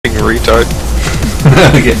fucking retard.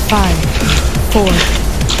 Okay. 5, 4,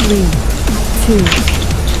 3, 2,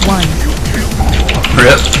 1.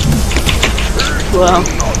 Rip. Wow.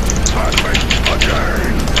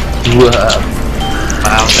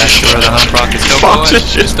 Wow, that's sure the hump rock is still Fox going.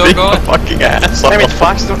 is just Still being going. a fucking ass. Damn it,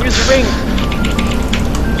 Fox, don't use the ring.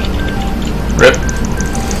 Rip.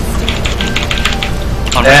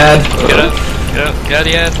 On Ad. Get up. Get up. Get out of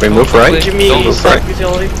the ad. We move right? Give me Don't move stock right.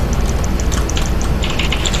 utility. You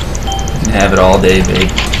can have it all day, babe.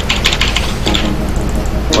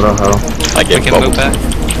 What the hell? I We get can bubble. move back.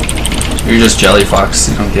 You're just Jelly Fox,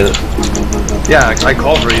 you don't get it. Yeah, I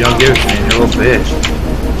called for it, you don't give it to me, you're a little bitch.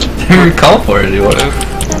 You call for it, dude. Move.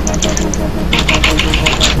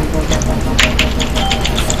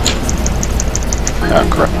 Oh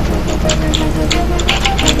crap.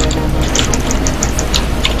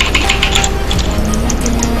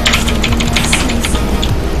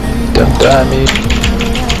 Don't die me.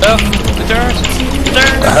 Oh, the turns. The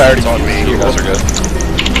turns. I already told me. You guys are good.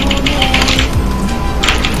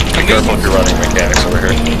 Be careful if you're running mechanics over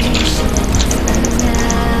here.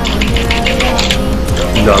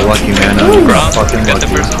 You got lucky, man. You got Gronk, fucking got the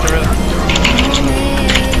lucky. first of the road.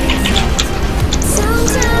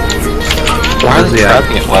 Why Where's is he he at?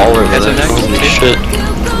 crapping it all over Heads there? are next. Holy 2, shit.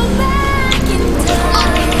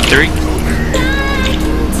 3.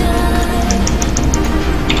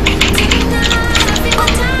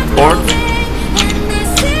 Four.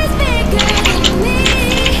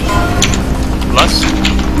 Plus.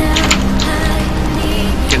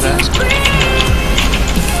 His ass.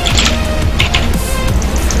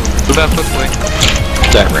 Move out quickly.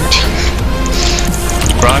 That range.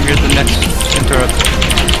 Grom, you're the next interrupt.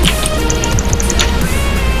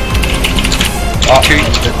 Oh.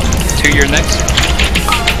 2, you're next.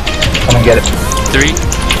 Come and get it. 3.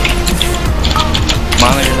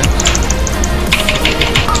 Mono, you're next.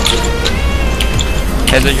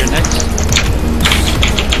 Heather, you're next.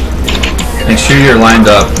 Make sure you're lined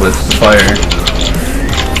up with the fire.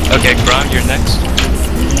 Okay, Grom, you're next.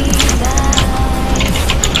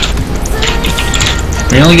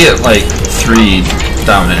 You only get like 3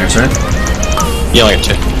 dominators, right? You only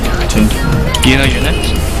get 2. 2. You know you're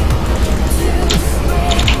next.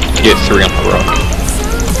 You get 3 on the rock.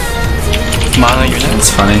 Mono, you're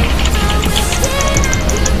next. That's funny.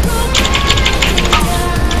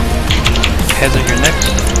 Heather, you're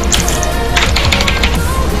next.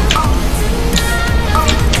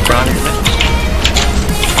 Grom, you're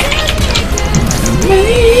next.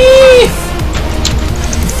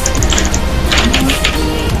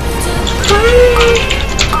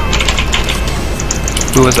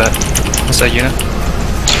 Who was that? Was that Yuna?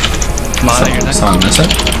 Mono, you're next. Someone miss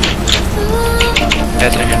it?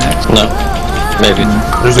 Heather, you're next. No. Maybe.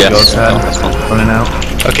 There's a ghost head That's fine. running out.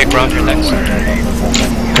 Okay, Grom, you're next.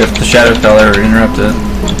 If the shadow color or interrupt it.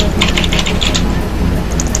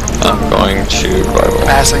 I'm going to rival.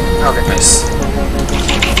 Passing. Okay. Nice.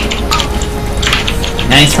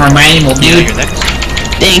 Nice revival, Yuna, you're next.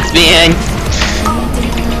 Thanks, man.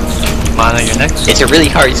 Mono, you're next. It's a really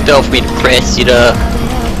hard spell for me to press, you know.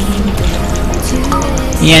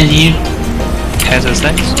 Yeah, dude. Heather's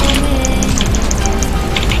next.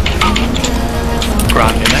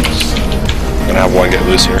 Grom, you're next. I'm gonna have one get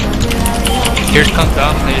loose here. Here comes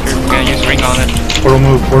Dominator. We're gonna use ring on it. Portal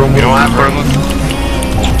move, portal move. You don't have For a move.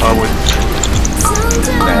 I would.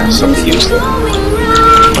 Nah, somebody use it.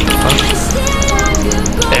 What the fuck?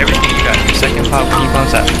 Everything you got. Your second pop when he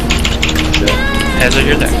comes out. Heather,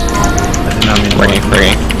 you're next. I did not mean to.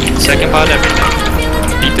 Ringing. Second pot, everything.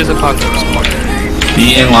 Beat this apocalypse more.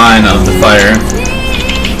 Be in line of the fire.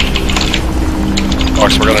 Oh,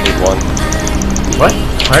 so we're gonna need one. What?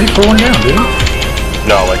 Why are you pulling down, dude?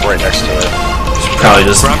 No, like right next to it. Probably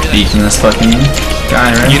just Grom, you're next. beating this fucking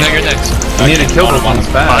guy, right? You know you're next. We need to kill those ones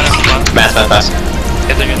Mono, fast. Mono. Pass.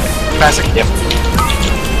 Heather, you're next. Passing. Yep.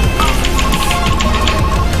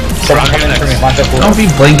 Grom, you're next. Don't be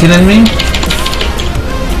blinking at me.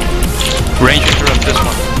 Range interrupt this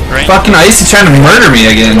one. Range. Fucking Icy trying to murder me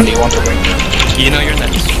again. You know you're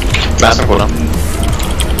next. Pass and cooldown.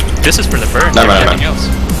 This is for the burn. Never mind, Everything else.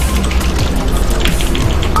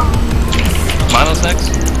 Mono's next.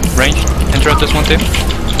 Range. Interrupt this one too.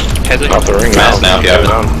 Heather. Not the ring. Pass now. Yeah.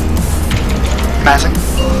 Passing.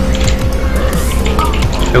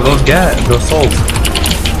 Kill those those souls.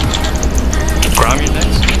 Grom, you're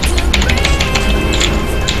next.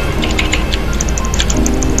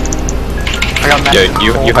 I got Matt. Yeah,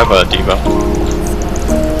 you have a diva.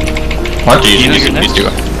 What? You know use you're next. diva.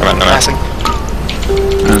 I'm at. Passing.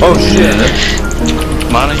 Oh shit.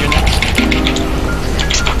 Mono, you're next.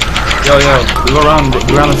 Yo, we go around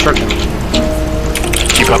the circle.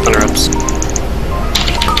 Keep Drop interrupts.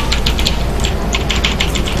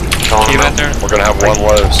 Keep it there. We're gonna have one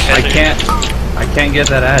lows. I can't get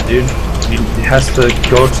that ad, dude. He has to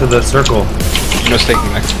go to the circle. No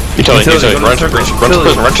staking next. Utility, Utility, run to the prison, run to the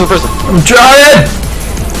prison, run to the prison. I'm trying!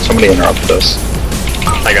 Somebody interrupt us.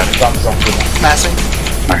 I got it. Massing.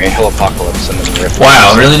 Alright, Hell Apocalypse and then Rift.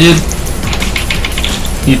 Wow, really, dude?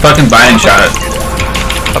 He fucking binding shot it.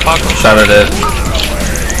 Apocalypse. Shot at it.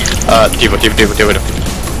 Devo.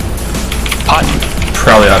 Pot.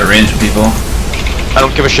 Probably out of range of people. I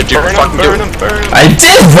don't give a shit, dude. Fucking do it. I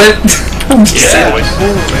did, but I'm just holy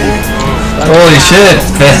shit!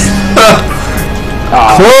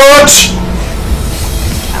 Clutch!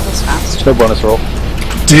 That was fast. No bonus roll.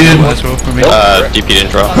 Dude. Let's move for me. DP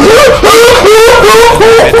didn't drop.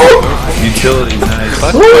 Utility, nice.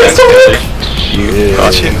 Fucking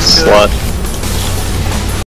slut.